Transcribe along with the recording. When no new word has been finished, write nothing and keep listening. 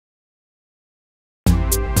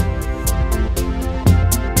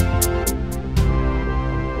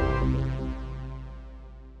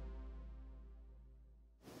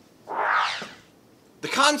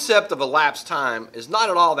concept of elapsed time is not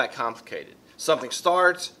at all that complicated. Something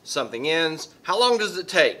starts, something ends. How long does it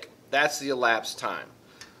take? That's the elapsed time.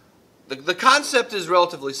 The concept is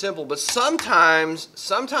relatively simple, but sometimes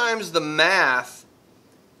the math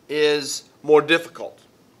is more difficult,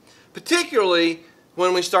 particularly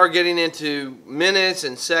when we start getting into minutes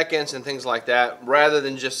and seconds and things like that, rather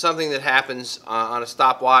than just something that happens on a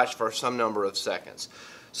stopwatch for some number of seconds.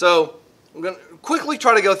 So I'm going to quickly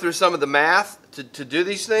try to go through some of the math to do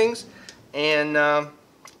these things, and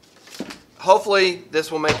hopefully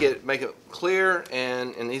this will make it clear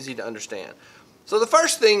and easy to understand. So the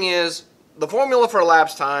first thing is the formula for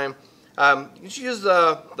elapsed time. You should use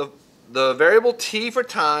the variable t for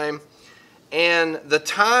time, and the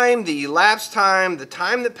time, the elapsed time, the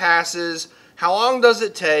time that passes. How long does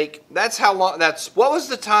it take? That's how long. That's what was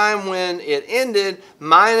the time when it ended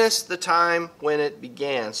minus the time when it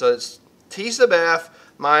began. So it's t sub f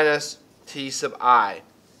minus t sub I.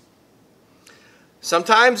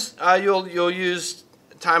 Sometimes you'll use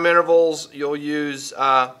time intervals. You'll use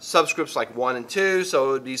subscripts like 1 and 2. So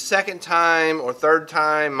it would be second time or third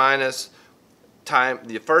time minus time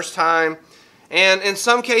the first time. And in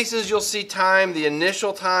some cases you'll see time, the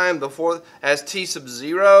initial time before, as t sub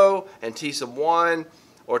 0 and t sub 1,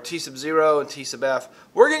 or t sub 0 and t sub f.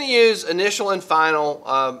 We're going to use initial and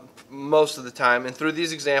final most of the time, and through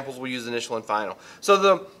these examples we'll use initial and final.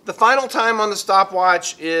 So the final time on the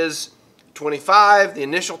stopwatch is 25. The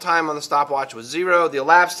initial time on the stopwatch was 0. The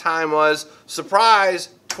elapsed time was, surprise,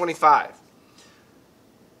 25.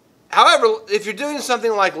 However, if you're doing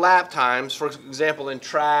something like lap times, for example in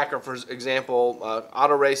track, or for example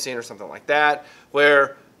auto racing or something like that,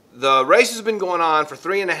 where the race has been going on for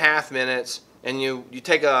 3.5 minutes, and you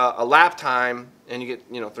take a lap time and you get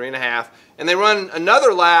 3.5, and they run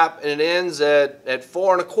another lap and it ends at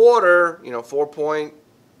 4 1/4,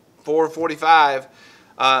 4.45.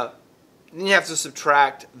 Then you have to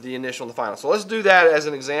subtract the initial and the final. So let's do that as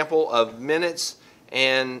an example of minutes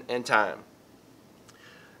and time.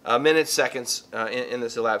 Minutes, seconds in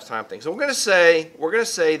this elapsed time thing. So we're going to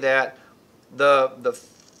say that the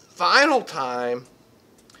final time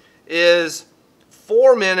is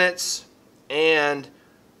 4 minutes and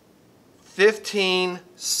 15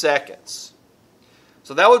 seconds.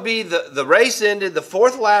 So that would be the race ended, the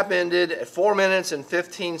fourth lap ended at 4 minutes and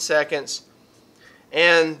 15 seconds.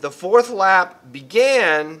 And the fourth lap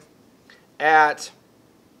began at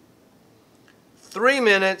 3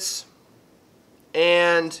 minutes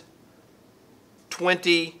and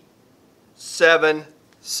 27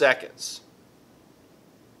 seconds.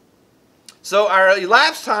 So our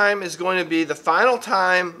elapsed time is going to be the final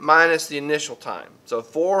time minus the initial time. So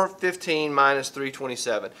 4:15 minus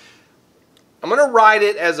 3:27. I'm going to write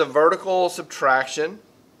it as a vertical subtraction.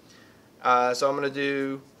 So I'm going to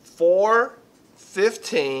do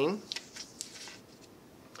 4:15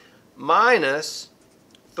 minus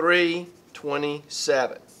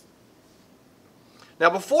 3:27. Now,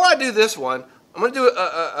 before I do this one, I'm going to do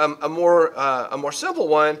a more simple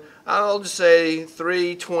one. I'll just say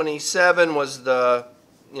 3:27 was the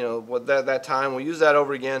that time. We'll use that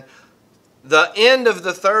over again. The end of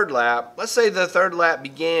the third lap. Let's say the third lap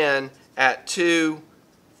began at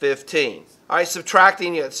 2:15. All right,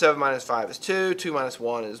 subtracting, you got 7 minus 5 is 2, 2 minus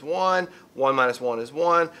 1 is 1, 1 minus 1 is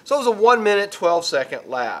 1. So it was a 1 minute, 12-second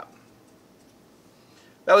lap.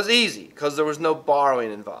 That was easy because there was no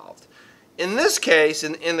borrowing involved. In this case,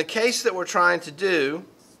 in the case that we're trying to do,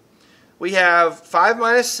 we have 5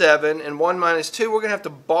 minus 7 and 1 minus 2. We're going to have to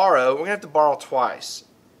borrow. We're going to have to borrow twice.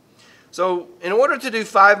 So in order to do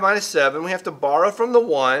 5 minus 7, we have to borrow from the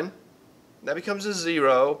 1. That becomes a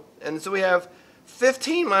 0. And so we have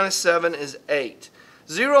 15 minus 7 is 8.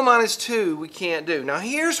 0 minus 2 we can't do. Now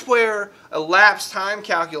here's where elapsed time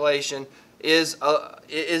calculation is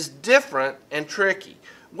different and tricky.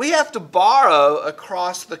 We have to borrow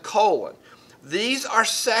across the colon. These are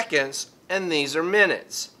seconds and these are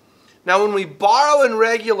minutes. Now when we borrow in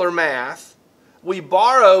regular math, we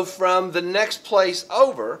borrow from the next place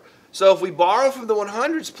over. So if we borrow from the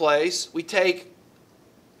 100s place, we take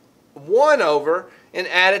 1 over and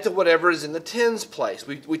add it to whatever is in the tens place.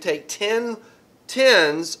 We take 10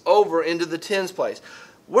 tens over into the tens place.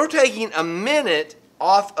 We're taking a minute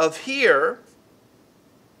off of here.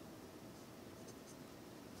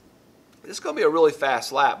 This is going to be a really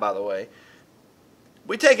fast lap, by the way.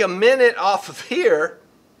 We take a minute off of here,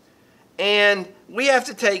 and we have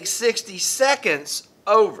to take 60 seconds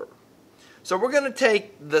over. So we're going to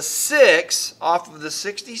take the 6 off of the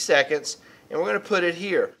 60 seconds, and we're going to put it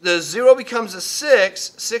here. The 0 becomes a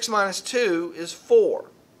 6. 6 minus 2 is 4.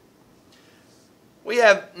 we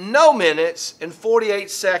have no minutes and 48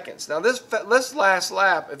 seconds. Now this last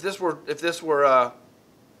lap, if this were the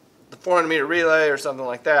 400-meter relay or something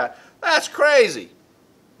like that, that's crazy.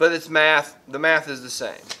 But it's math. The math is the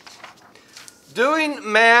same. Doing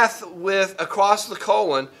math with across the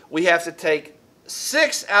colon, we have to take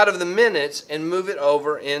 6 out of the minutes and move it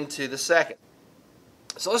over into the second.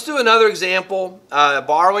 So let's do another example,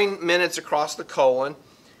 borrowing minutes across the colon.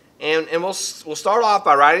 And we'll start off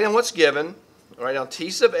by writing down what's given. Write down T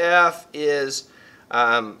sub F is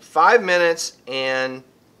 5 minutes and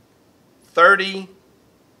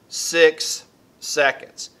 36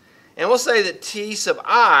 seconds. And we'll say that T sub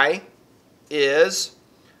I is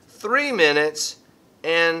 3 minutes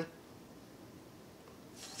and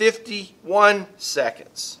 51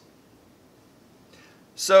 seconds.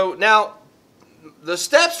 So now, the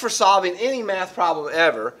steps for solving any math problem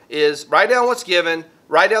ever is write down what's given,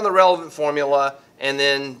 write down the relevant formula, and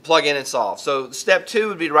then plug in and solve. So step 2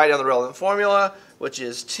 would be to write down the relevant formula, which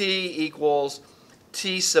is T equals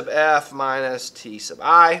T sub F minus T sub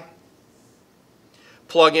I.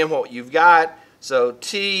 Plug in what you've got. So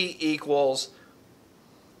T equals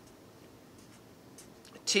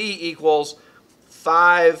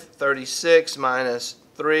 536 minus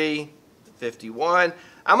 351.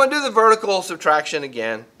 I'm going to do the vertical subtraction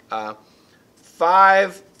again.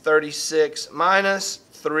 536 minus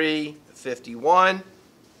 351.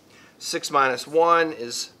 6 minus 1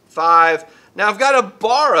 is 5. Now I've got to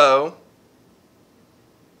borrow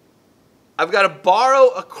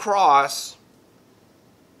across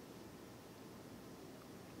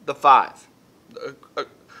the 5.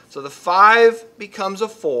 So the 5 becomes a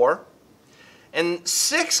 4. And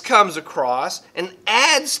 6 comes across and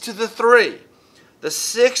adds to the 3. The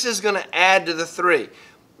 6 is going to add to the 3.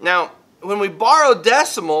 Now, when we borrow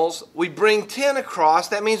decimals, we bring 10 across.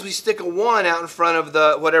 That means we stick a 1 out in front of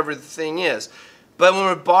the whatever the thing is. But when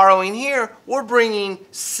we're borrowing here, we're bringing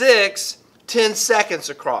 6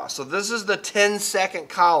 10-seconds across. So this is the 10-second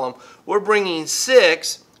column. We're bringing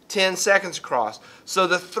 6 10-seconds across. So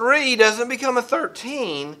the 3 doesn't become a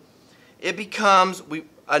 13. It becomes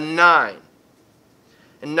a 9.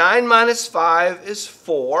 And 9 minus 5 is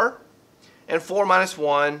 4. And 4 minus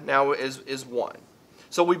 1 now is 1.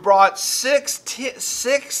 So we brought 6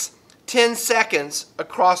 10-seconds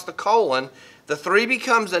across the colon. The 3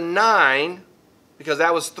 becomes a 9 because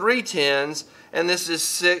that was 3 10s, and this is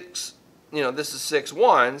 6. This is 6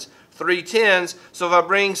 1s, 3 10s. So if I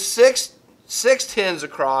bring 6 10s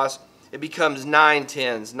across, it becomes 9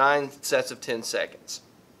 10s, 9 sets of 10 seconds.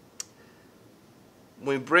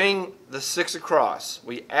 When we bring the 6 across,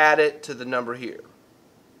 we add it to the number here.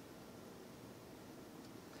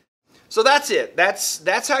 So that's it.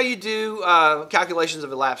 That's how you do calculations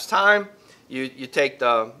of elapsed time. You take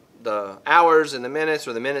the hours and the minutes,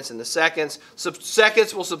 or the minutes and the seconds.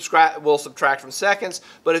 Seconds will subtract from seconds,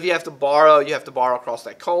 but if you have to borrow across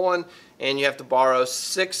that colon, and you have to borrow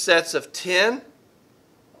 6 sets of 10.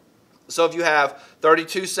 So if you have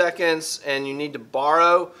 32 seconds and you need to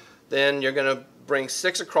borrow, then you're going to bring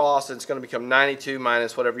 6 across, and it's going to become 92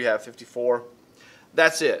 minus whatever you have, 54.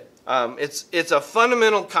 That's it. It's a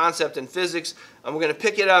fundamental concept in physics. We're going to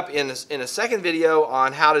pick it up in a second video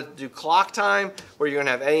on how to do clock time, where you're going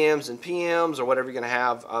to have AMs and PMs, or whatever you're going to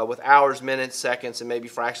have with hours, minutes, seconds, and maybe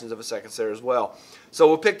fractions of a second there as well. So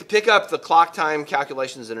we'll pick up the clock time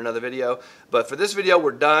calculations in another video. But for this video,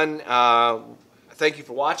 we're done. Thank you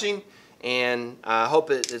for watching, and I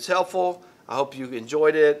hope it's helpful. I hope you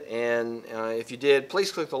enjoyed it, and if you did,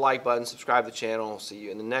 please click the like button, subscribe to the channel. See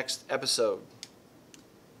you in the next episode.